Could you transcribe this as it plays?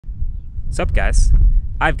What's up, guys?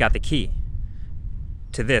 I've got the key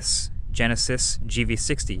to this Genesis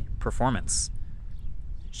GV60 Performance.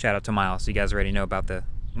 Shout out to Miles. You guys already know about the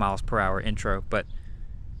miles per hour intro, but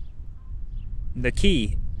the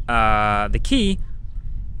key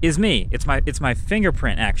is me. It's my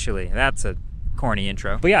fingerprint, actually. That's a corny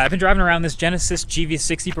intro. But yeah, I've been driving around this Genesis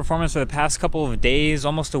GV60 Performance for the past couple of days,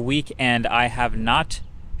 almost a week, and I have not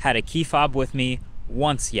had a key fob with me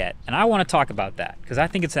once yet. And I want to talk about that because I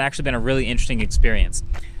think it's actually been a really interesting experience.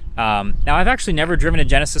 Now, I've actually never driven a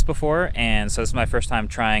Genesis before, and so this is my first time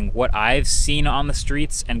trying what I've seen on the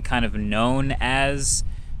streets and kind of known as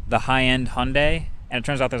the high-end Hyundai. And it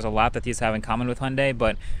turns out there's a lot that these have in common with Hyundai,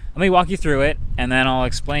 but let me walk you through it, and then I'll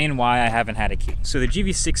explain why I haven't had a key. So the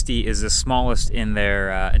GV60 is the smallest in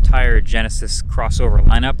their entire Genesis crossover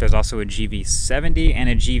lineup. There's also a GV70 and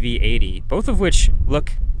a GV80, both of which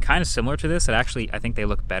look kind of similar to this. I think they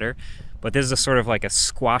look better, but this is a sort of like a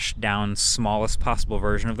squashed down, smallest possible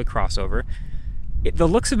version of the crossover. The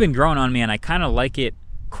looks have been growing on me, and I kind of like it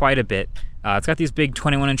quite a bit. It's got these big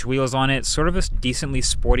 21-inch wheels on it, sort of a decently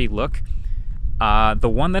sporty look. The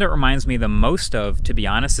one that it reminds me the most of, to be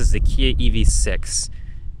honest, is the Kia EV6.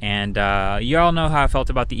 And you all know how I felt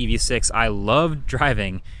about the EV6. I loved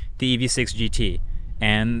driving the EV6 GT.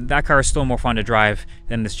 And that car is still more fun to drive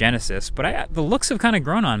than this Genesis. But the looks have kind of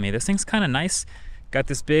grown on me. This thing's kind of nice. Got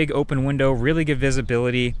this big open window, really good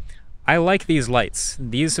visibility. I like these lights.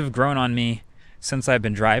 These have grown on me since I've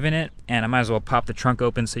been driving it. And I might as well pop the trunk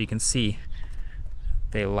open so you can see.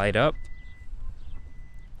 They light up.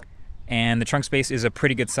 And the trunk space is a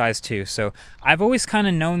pretty good size too. So I've always kind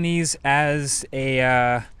of known these as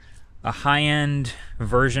a high-end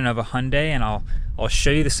version of a Hyundai, and I'll show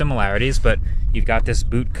you the similarities. But you've got this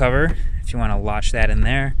boot cover, if you want to latch that in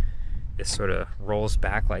there. This sort of rolls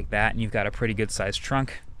back like that, and you've got a pretty good sized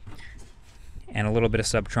trunk and a little bit of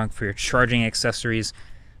sub trunk for your charging accessories.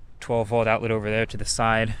 12-volt outlet over there to the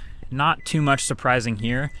side. Not too much surprising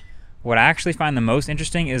here. What I actually find the most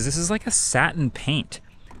interesting is this is like a satin paint.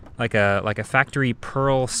 Like a factory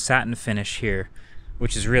pearl satin finish here,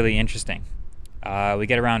 which is really interesting. We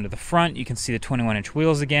get around to the front, you can see the 21-inch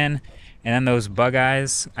wheels again, and then those bug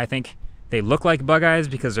eyes. I think they look like bug eyes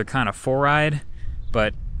because they're kind of four-eyed,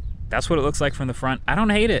 but that's what it looks like from the front. I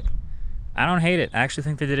don't hate it. I don't hate it. I actually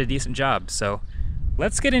think they did a decent job. So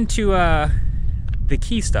let's get into the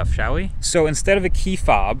key stuff, shall we? So instead of a key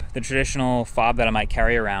fob, the traditional fob that I might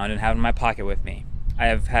carry around and have in my pocket with me, I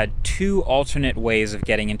have had two alternate ways of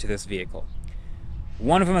getting into this vehicle.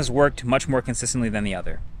 One of them has worked much more consistently than the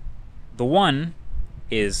other. The one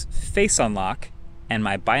is face unlock and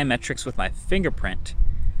my biometrics with my fingerprint,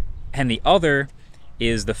 and the other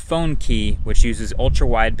is the phone key, which uses ultra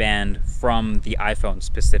wideband from the iPhone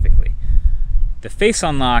specifically. The face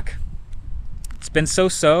unlock, it's been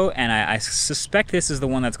so-so, and I suspect this is the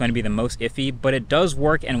one that's going to be the most iffy, but it does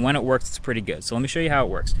work, and when it works, it's pretty good. So let me show you how it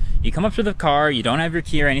works. You come up to the car, you don't have your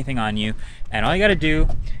key or anything on you, and all you gotta do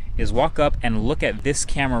is walk up and look at this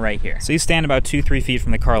camera right here. So you stand about 2-3 feet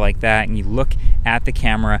from the car like that, and you look at the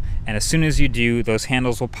camera, and as soon as you do, those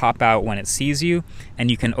handles will pop out when it sees you, and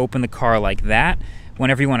you can open the car like that.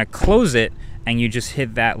 Whenever you wanna close it, and you just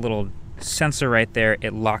hit that little sensor right there,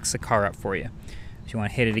 it locks the car up for you. If you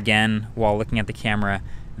want to hit it again while looking at the camera,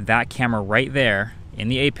 that camera right there in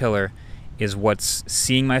the A-pillar is what's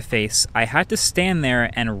seeing my face. I had to stand there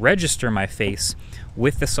and register my face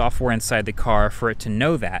with the software inside the car for it to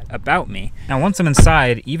know that about me. Now once I'm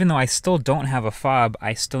inside, even though I still don't have a fob,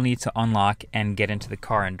 I still need to unlock and get into the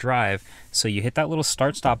car and drive. So you hit that little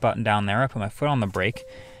start-stop button down there, I put my foot on the brake,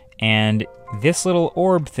 and this little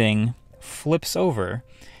orb thing flips over,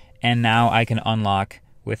 and now I can unlock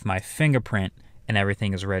with my fingerprint and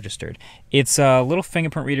everything is registered. It's a little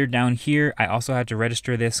fingerprint reader down here. I also had to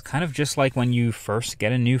register this, kind of just like when you first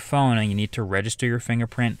get a new phone and you need to register your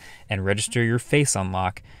fingerprint and register your face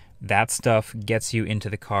unlock. That stuff gets you into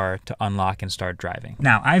the car to unlock and start driving.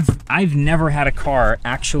 Now, I've never had a car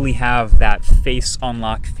actually have that face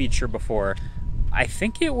unlock feature before. I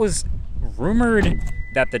think it was rumored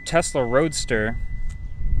that the Tesla Roadster,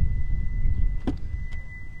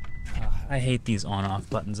 I hate these on-off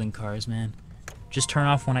buttons in cars, man. Just turn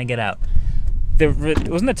off when I get out.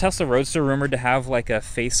 Wasn't the Tesla Roadster rumored to have like a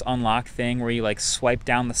face unlock thing where you like swipe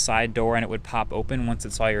down the side door and it would pop open once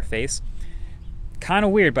it saw your face? Kind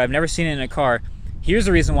of weird, but I've never seen it in a car. Here's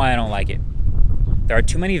the reason why I don't like it. There are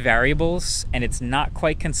too many variables, and it's not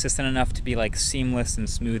quite consistent enough to be like seamless and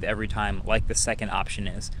smooth every time like the second option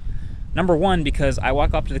is. Number one, because I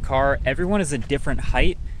walk up to the car, everyone is a different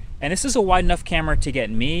height, and this is a wide enough camera to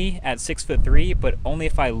get me at 6'3", but only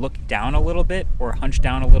if I look down a little bit or hunch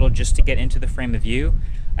down a little just to get into the frame of view.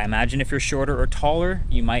 I imagine if you're shorter or taller,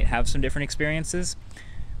 you might have some different experiences.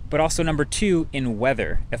 But also number two, in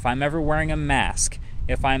weather. If I'm ever wearing a mask,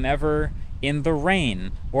 if I'm ever in the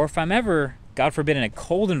rain, or if I'm ever, God forbid, in a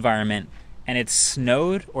cold environment and it's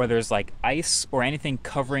snowed or there's like ice or anything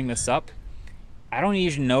covering this up, I don't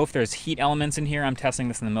even know if there's heat elements in here. I'm testing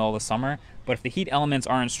this in the middle of the summer, but if the heat elements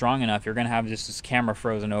aren't strong enough, you're gonna have just this camera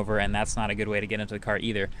frozen over, and that's not a good way to get into the car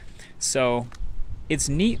either. So it's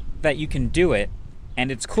neat that you can do it,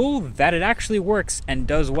 and it's cool that it actually works and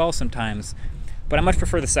does well sometimes, but I much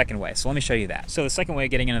prefer the second way, so let me show you that. So the second way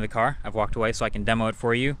of getting into the car, I've walked away so I can demo it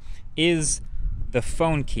for you, is the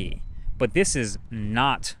phone key. But this is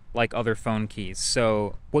not like other phone keys.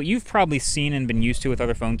 So what you've probably seen and been used to with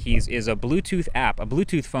other phone keys is a Bluetooth app, a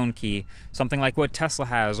Bluetooth phone key, something like what Tesla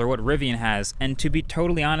has or what Rivian has. And to be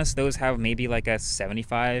totally honest, those have maybe like a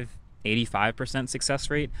 75, 85% success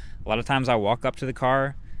rate. A lot of times I walk up to the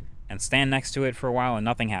car and stand next to it for a while and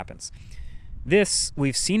nothing happens. This,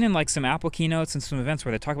 we've seen in like some Apple keynotes and some events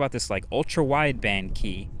where they talk about this like ultra wideband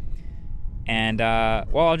key. And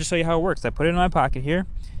well, I'll just show you how it works. I put it in my pocket here,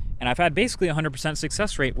 and I've had basically 100%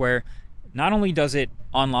 success rate where not only does it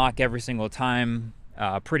unlock every single time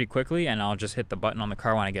pretty quickly, and I'll just hit the button on the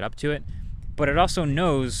car when I get up to it, but it also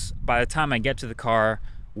knows by the time I get to the car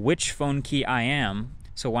which phone key I am.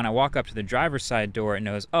 So when I walk up to the driver's side door, it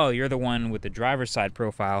knows, oh, you're the one with the driver's side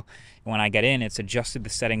profile. And when I get in, it's adjusted the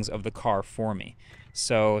settings of the car for me.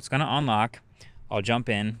 So it's gonna unlock, I'll jump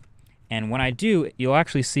in, and when I do, you'll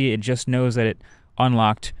actually see it just knows that it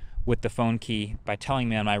unlocked with the phone key by telling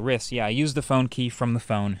me on my wrist, yeah, I used the phone key from the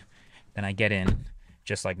phone, then I get in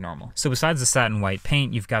just like normal. So besides the satin white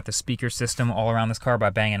paint, you've got the speaker system all around this car by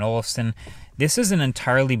Bang & Olufsen. This is an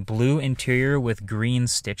entirely blue interior with green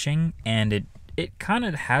stitching, and it kind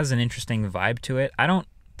of has an interesting vibe to it. I don't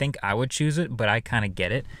think I would choose it, but I kind of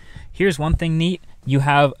get it. Here's one thing neat. You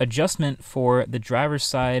have adjustment for the driver's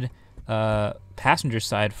side, passenger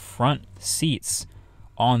side front seats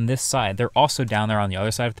on this side. They're also down there on the other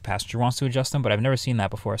side if the passenger wants to adjust them, but I've never seen that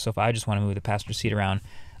before. So if I just want to move the passenger seat around,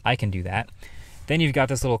 I can do that. Then you've got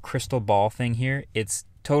this little crystal ball thing here. It's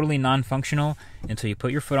totally non-functional until you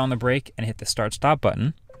put your foot on the brake and hit the start-stop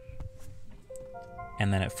button.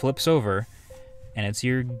 And then it flips over, and it's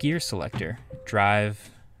your gear selector. Drive,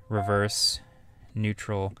 reverse,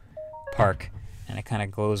 neutral, park, and it kind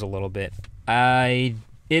of glows a little bit.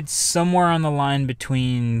 It's somewhere on the line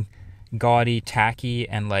between gaudy, tacky,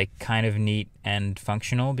 and like kind of neat and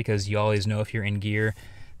functional, because you always know if you're in gear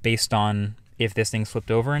based on if this thing's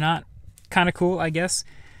flipped over or not. Kind of cool, I guess.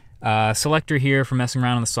 Selector here for messing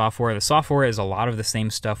around on the software. The software is a lot of the same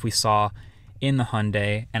stuff we saw in the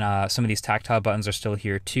Hyundai, and some of these tactile buttons are still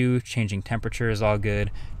here too. Changing temperature is all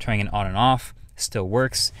good. Turning it on and off still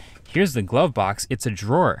works. Here's the glove box. It's a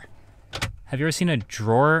drawer. Have you ever seen a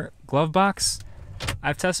drawer glove box?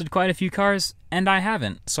 I've tested quite a few cars, and I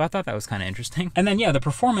haven't, so I thought that was kind of interesting. And then yeah, the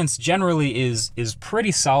performance generally is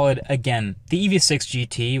pretty solid. Again, the EV6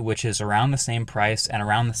 GT, which is around the same price and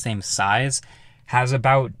around the same size, has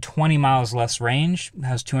about 20 miles less range,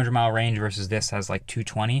 has 200-mile range versus this has like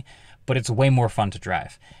 220, but it's way more fun to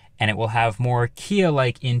drive. And it will have more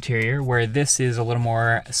Kia-like interior, where this is a little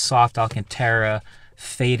more soft Alcantara,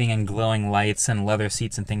 fading and glowing lights and leather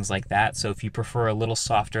seats and things like that. So if you prefer a little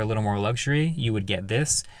softer, a little more luxury, you would get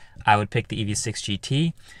this. I would pick the EV6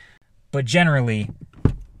 GT. But generally,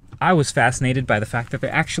 I was fascinated by the fact that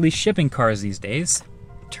they're actually shipping cars these days,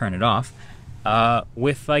 turn it off,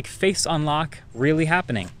 with like face unlock really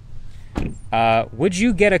happening. Would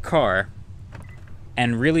you get a car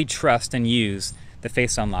and really trust and use the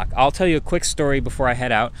face unlock? I'll tell you a quick story before I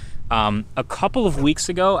head out. A couple of weeks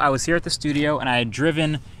ago, I was here at the studio and I had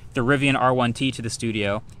driven the Rivian R1T to the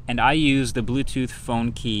studio, and I used the Bluetooth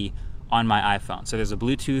phone key on my iPhone. So there's a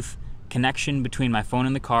Bluetooth connection between my phone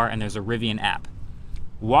and the car, and there's a Rivian app.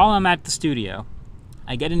 While I'm at the studio,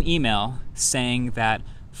 I get an email saying that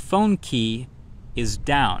phone key is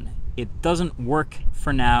down. It doesn't work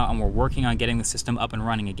for now, and we're working on getting the system up and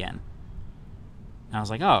running again. And I was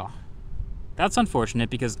like, oh, that's unfortunate,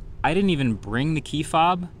 because I didn't even bring the key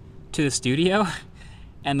fob to the studio,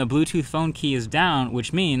 and the Bluetooth phone key is down,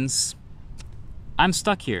 which means I'm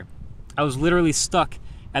stuck here. I was literally stuck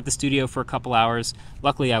at the studio for a couple hours.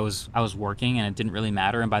 Luckily, I was working, and it didn't really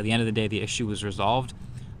matter, and by the end of the day, the issue was resolved.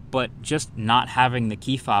 But just not having the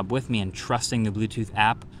key fob with me and trusting the Bluetooth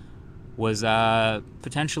app was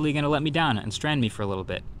potentially going to let me down and strand me for a little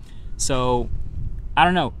bit. So, I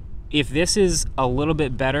don't know. If this is a little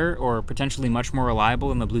bit better or potentially much more reliable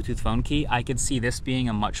than the Bluetooth phone key, I could see this being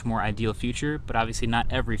a much more ideal feature, but obviously not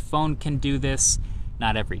every phone can do this,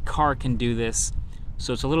 not every car can do this.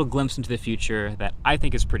 So it's a little glimpse into the future that I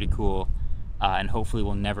think is pretty cool, and hopefully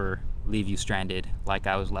will never leave you stranded like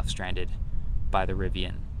I was left stranded by the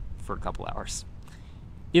Rivian for a couple hours.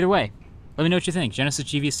 Either way, let me know what you think. Genesis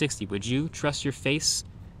GV60, would you trust your face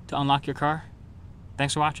to unlock your car?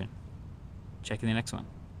 Thanks for watching. Check you in the next one.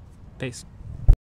 Peace.